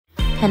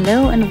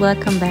Hello and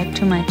welcome back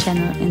to my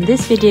channel. In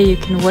this video you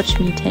can watch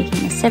me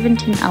taking a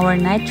 17-hour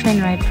night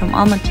train ride from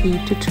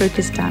Almaty to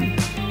Turkestan.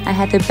 I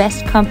had the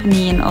best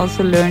company and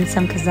also learned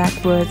some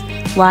Kazakh words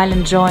while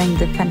enjoying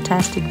the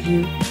fantastic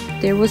view.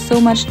 There was so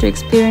much to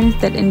experience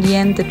that in the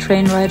end the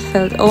train ride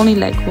felt only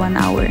like 1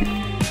 hour.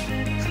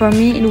 For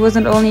me it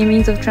wasn't only a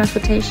means of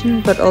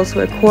transportation but also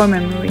a core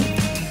memory.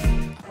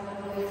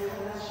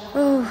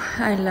 Oh,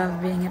 I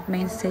love being at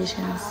main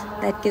stations.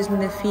 That gives me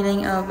the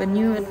feeling of a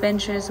new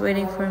adventure is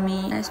waiting for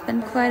me. I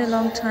spent quite a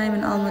long time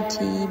in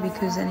Almaty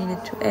because I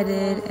needed to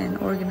edit and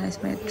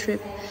organize my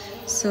trip.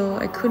 So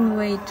I couldn't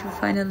wait to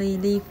finally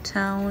leave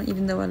town,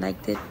 even though I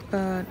liked it.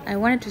 But I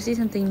wanted to see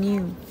something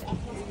new.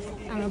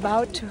 I'm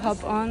about to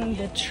hop on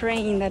the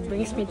train that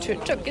brings me to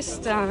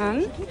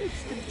Turkestan.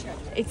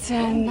 It's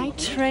a night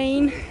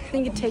train. I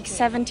think it takes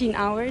 17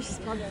 hours.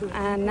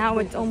 And now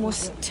it's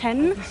almost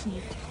 10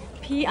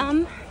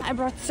 p.m. I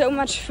brought so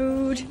much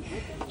food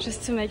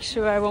just to make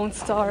sure I won't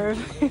starve.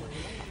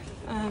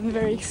 I'm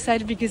very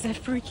excited because I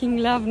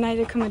freaking love night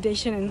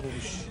accommodation and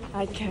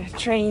like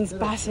trains,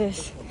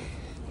 buses,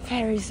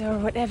 ferries or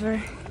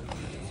whatever.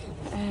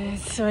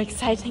 It's so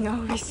exciting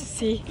always to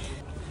see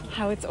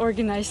how it's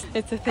organized.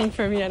 It's a thing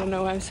for me, I don't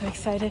know, I'm so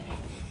excited.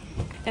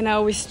 And I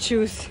always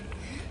choose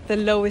the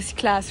lowest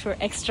class for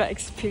extra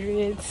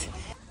experience.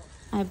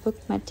 I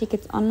booked my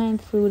tickets online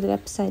through the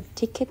website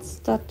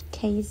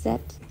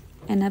tickets.kz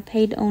and I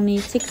paid only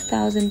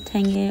 6,000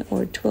 tenge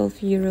or 12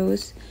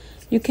 euros.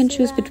 You can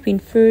choose between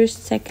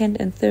first, second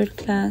and third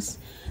class,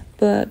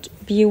 but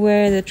be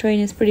aware the train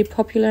is pretty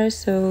popular,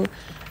 so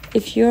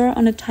if you're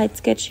on a tight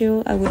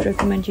schedule, I would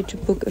recommend you to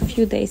book a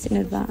few days in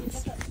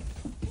advance.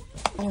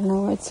 I don't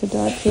know why it's so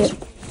dark here.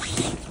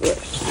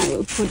 I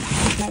will put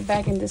my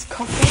bag in this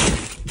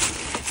coffer.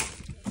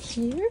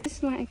 Here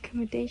is my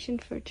accommodation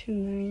for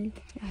tonight.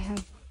 I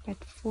have bed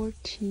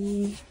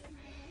 14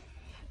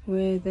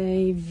 with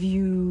a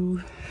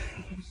view.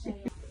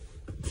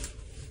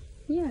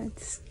 Yeah,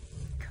 it's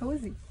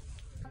cozy.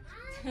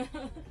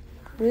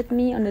 With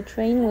me on the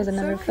train was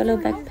another fellow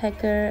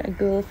backpacker, a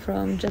girl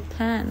from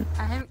Japan.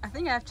 I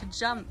think I have to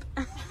jump.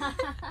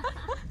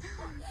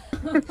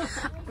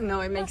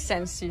 No, it makes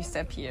sense to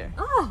step here.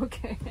 Oh,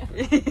 okay.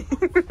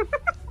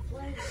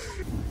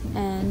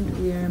 And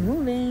we're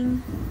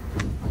moving.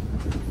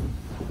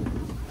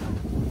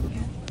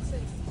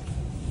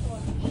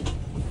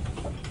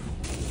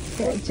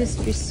 I just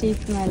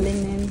received my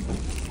linen.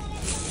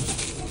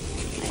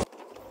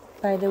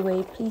 By the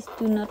way, please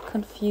do not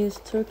confuse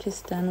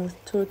Turkestan with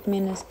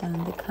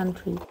Turkmenistan, the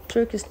country.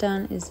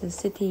 Turkestan is a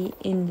city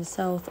in the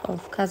south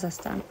of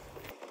Kazakhstan.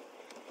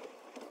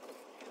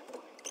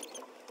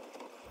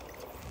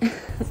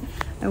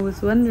 I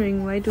was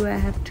wondering, why do I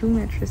have 2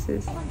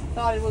 mattresses? I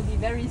thought it would be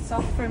very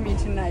soft for me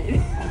tonight.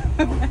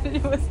 But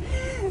it was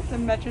the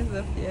mattress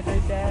of the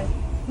other dad.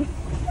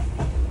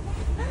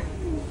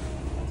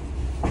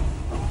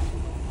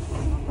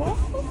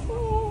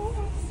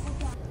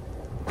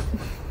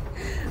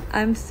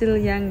 I'm still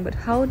young, but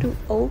how do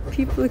old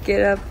people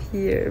get up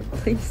here?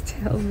 Please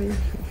tell me.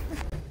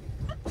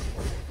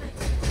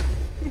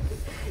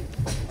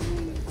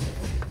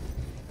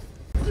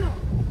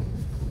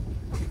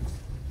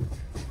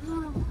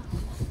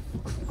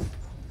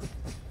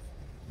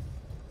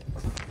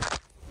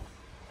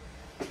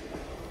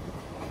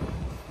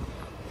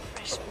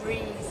 Fresh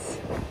breeze.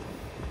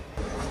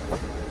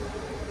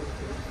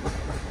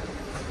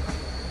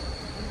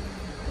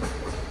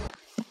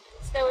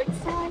 So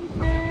excited!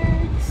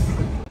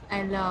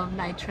 I love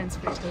night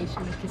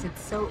transportation because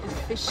it's so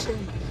efficient.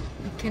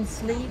 You can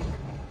sleep,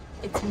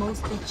 it's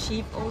mostly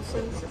cheap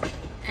also,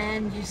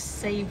 and you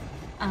save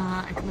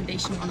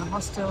accommodation on a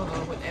hostel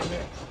or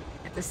whatever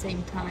at the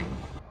same time.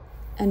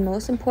 And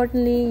most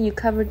importantly, you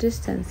cover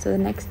distance, so the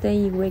next day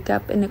you wake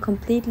up in a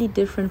completely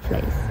different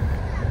place.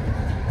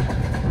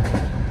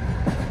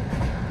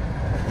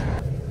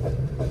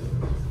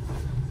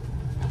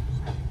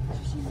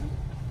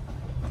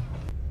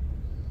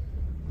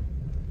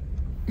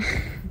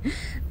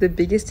 The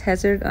biggest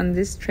hazard on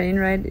this train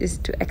ride is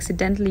to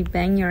accidentally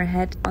bang your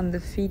head on the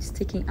feet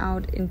sticking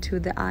out into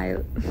the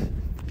aisle.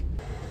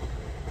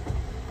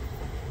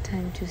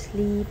 Time to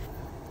sleep.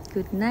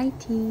 Good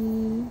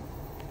nighty.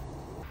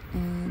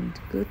 And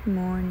good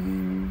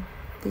morning.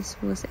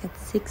 This was at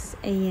 6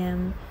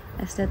 a.m.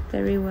 I slept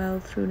very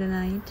well through the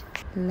night,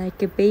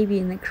 like a baby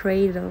in a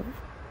cradle.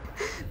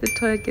 The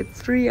toilet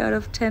gets 3 out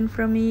of 10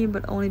 from me,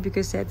 but only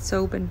because they had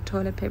soap and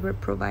toilet paper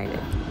provided.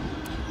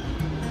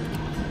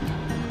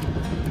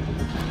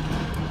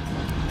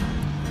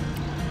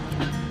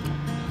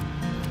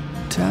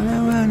 Tell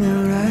me when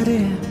you're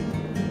ready.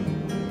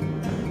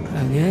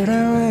 I'll get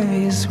away,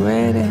 he's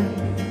waiting.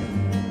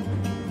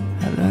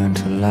 I learned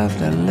to love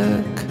that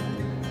look,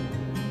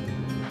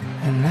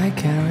 and I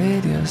can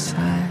read your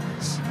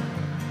signs.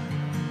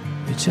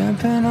 We're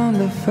jumping on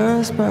the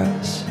first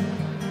bus.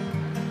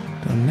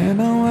 Don't need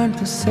no one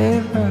to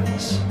save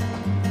us.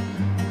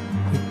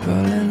 We're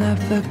pulling up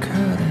the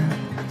curtain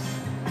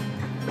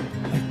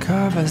that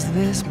covers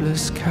this blue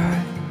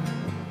sky.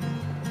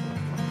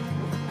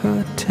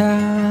 Oh,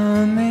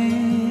 tell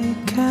me,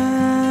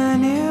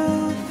 can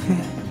you feel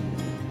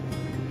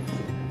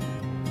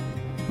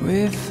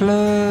we're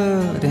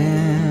floating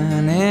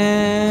in the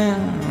air?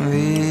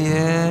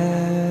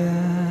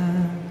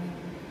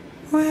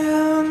 We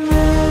are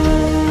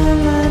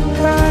midnight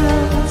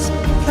birds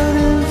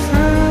floating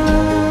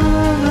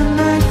through the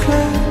night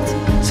clouds,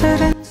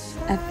 sitting.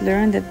 I've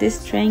learned that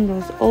this train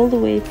goes all the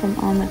way from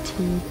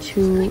Almaty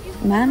to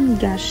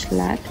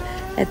Mangashlag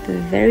at the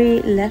very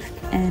left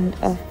end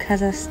of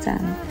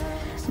Kazakhstan.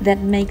 That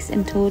makes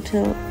in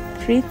total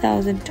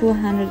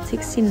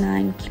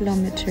 3,269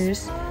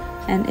 kilometers,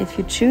 and if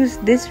you choose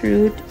this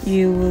route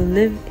you will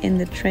live in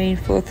the train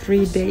for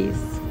 3 days.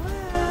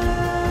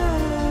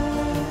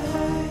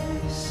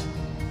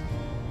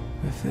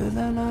 We feel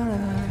them on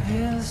our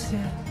heels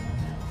yet,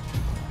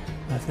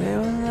 but they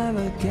will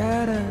never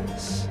get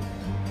us.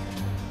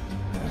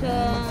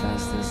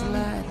 Fast as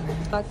lightning.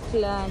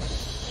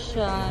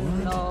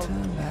 Baklashanov.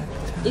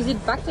 Is it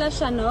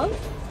Baklashanov?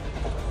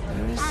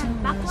 It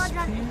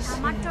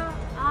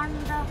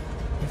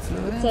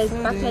says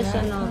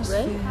Baklashanov,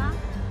 right?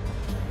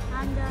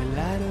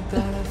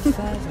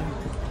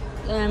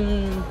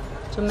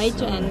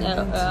 Tomato and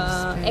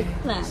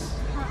eggplant.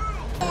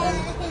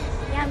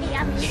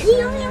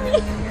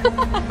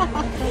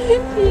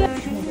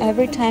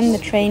 Every time the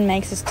train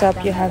makes a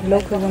stop, you have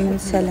local women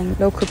selling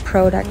local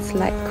products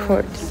like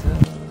curd.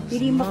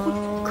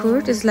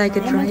 Curd is like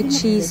a dry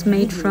cheese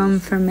made from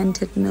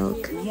fermented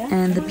milk,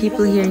 and the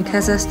people here in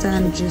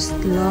Kazakhstan just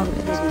love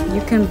it.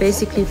 You can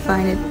basically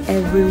find it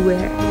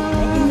everywhere.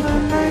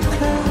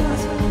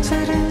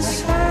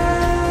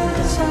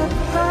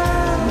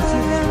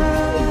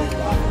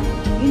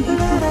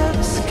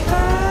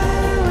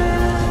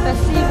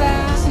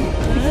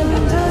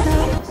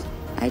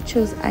 I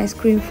chose ice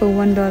cream for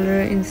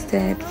 $1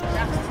 instead.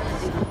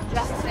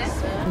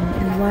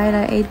 And while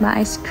I ate my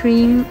ice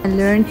cream, I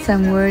learned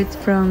some words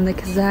from the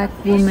Kazakh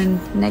woman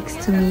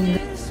next to me.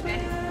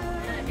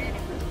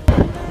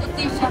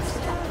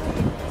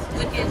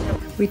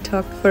 We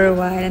talked for a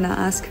while and I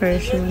asked her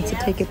if she wants to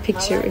take a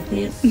picture with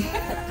me.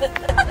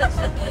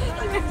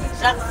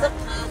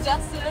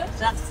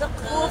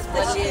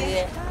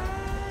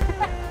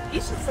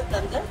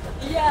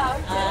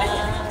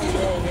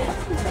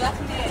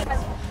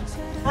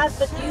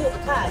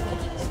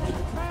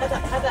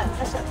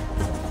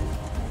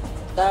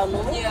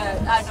 Yeah,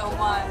 I don't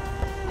want.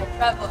 I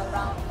travel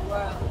around the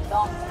world a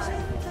long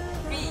time.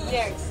 3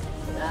 years.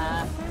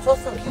 Yeah.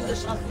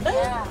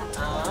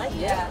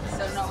 Yeah,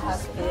 so no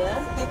husband.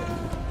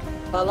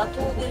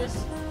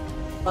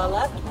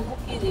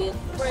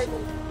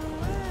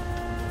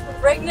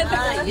 Pregnant?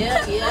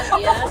 Yeah.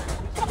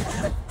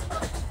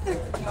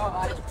 No,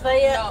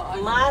 Твоя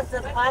маза,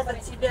 фаза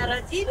тебя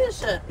родили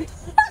же?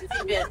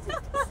 Тебя?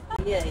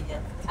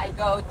 I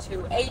go to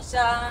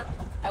Asia.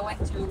 I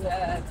went to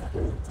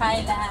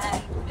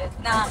Thailand,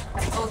 Vietnam,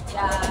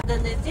 Cambodia.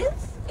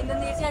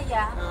 Indonesia,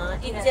 yeah.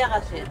 Индия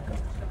разве?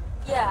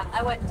 Yeah,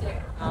 I went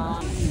there.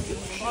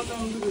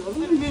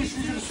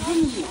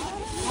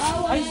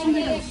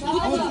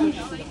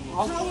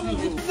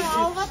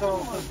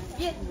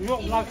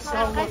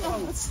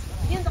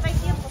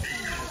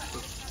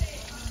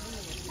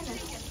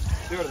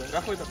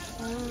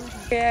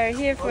 We're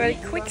here for a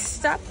quick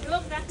stop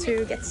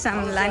to get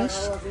some lunch,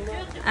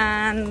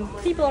 and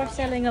people are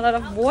selling a lot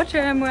of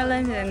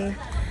watermelons and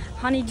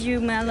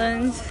honeydew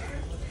melons,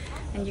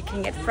 and you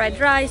can get fried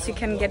rice, you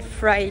can get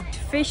fried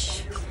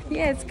fish.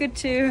 Yeah, it's good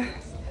to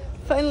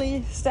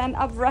finally stand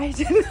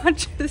upright and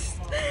not just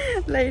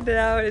lay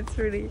down. It's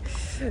really,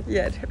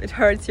 yeah, it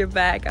hurts your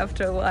back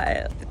after a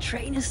while. The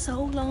train is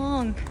so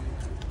long.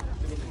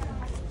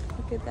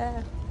 Look at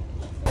that.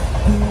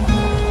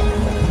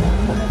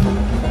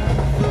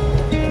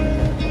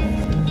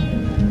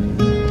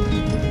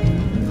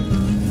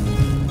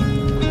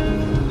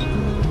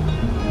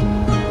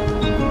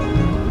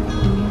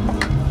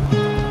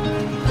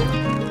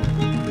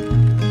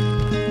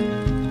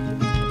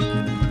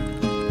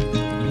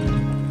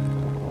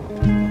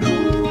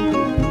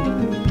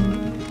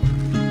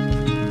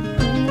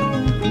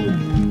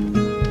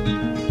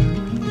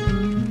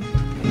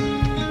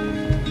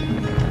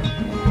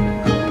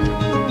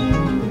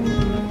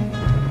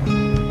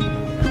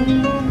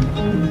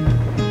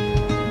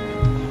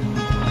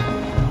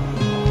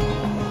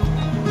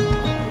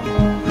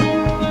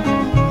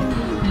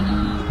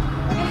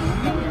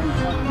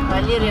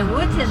 Валерия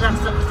өте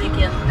жақсы қыз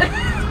екен.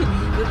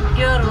 Good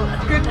girl.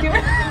 Good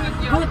girl.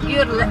 Good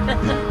girl.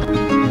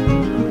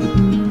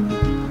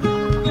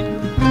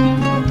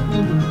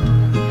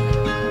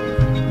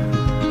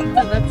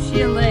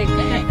 Вообще like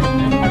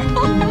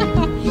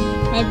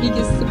my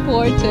biggest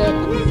supporter.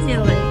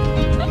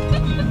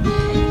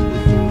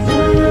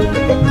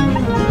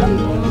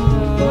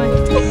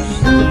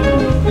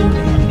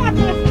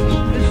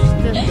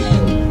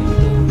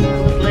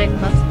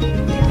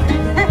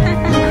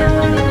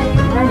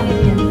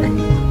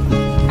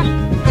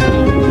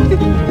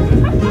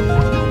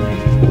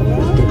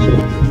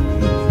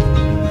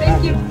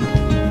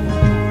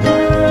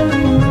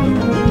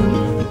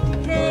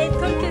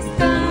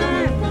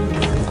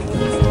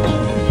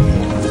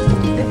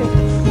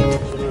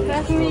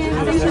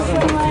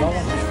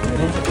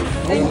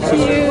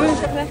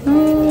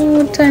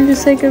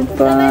 say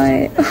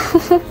goodbye.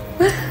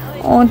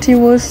 Auntie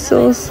was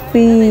so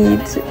sweet.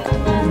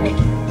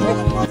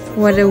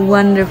 What a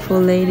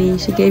wonderful lady.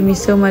 She gave me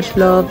so much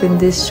love in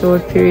this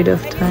short period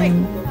of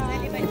time.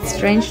 It's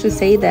strange to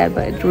say that,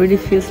 but it really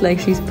feels like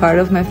she's part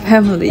of my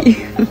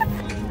family.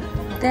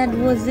 That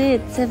was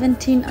it,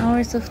 17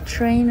 hours of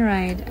train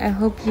ride. I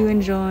hope you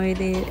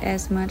enjoyed it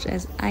as much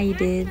as I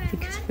did,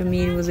 because for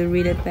me it was a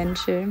real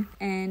adventure.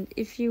 And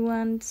if you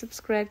want,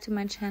 subscribe to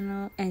my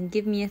channel and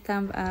give me a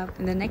thumb up.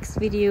 In the next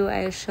video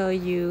I'll show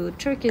you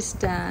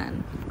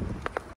Turkestan.